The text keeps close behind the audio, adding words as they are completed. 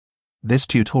This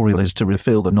tutorial is to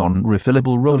refill the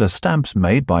non-refillable roller stamps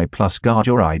made by Plus Guard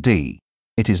Your ID.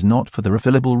 It is not for the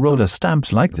refillable roller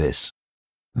stamps like this.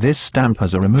 This stamp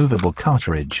has a removable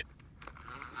cartridge.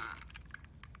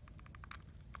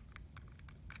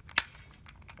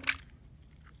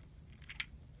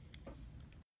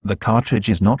 The cartridge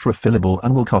is not refillable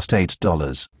and will cost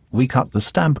 $8. We cut the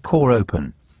stamp core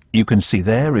open. You can see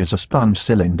there is a sponge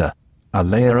cylinder. A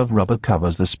layer of rubber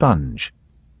covers the sponge.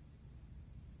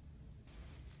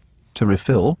 To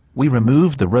refill, we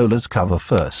remove the roller's cover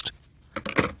first.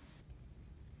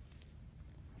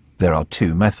 There are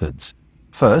two methods.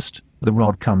 First, the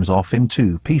rod comes off in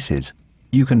two pieces.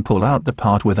 You can pull out the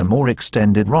part with a more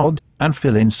extended rod and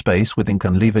fill in space with ink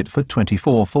and leave it for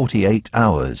 24-48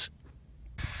 hours.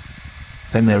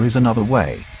 Then there is another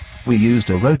way. We used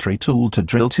a rotary tool to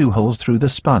drill 2 holes through the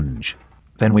sponge.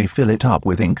 Then we fill it up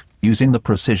with ink, using the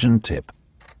precision tip.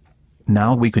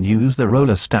 Now we can use the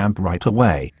roller stamp right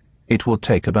away. It will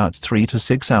take about 3 to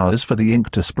 6 hours for the ink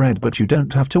to spread, but you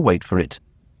don't have to wait for it.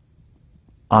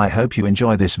 I hope you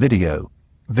enjoy this video.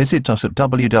 Visit us at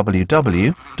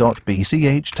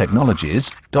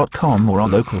www.bchtechnologies.com or our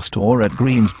local store at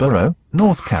Greensboro,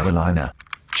 North Carolina.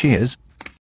 Cheers!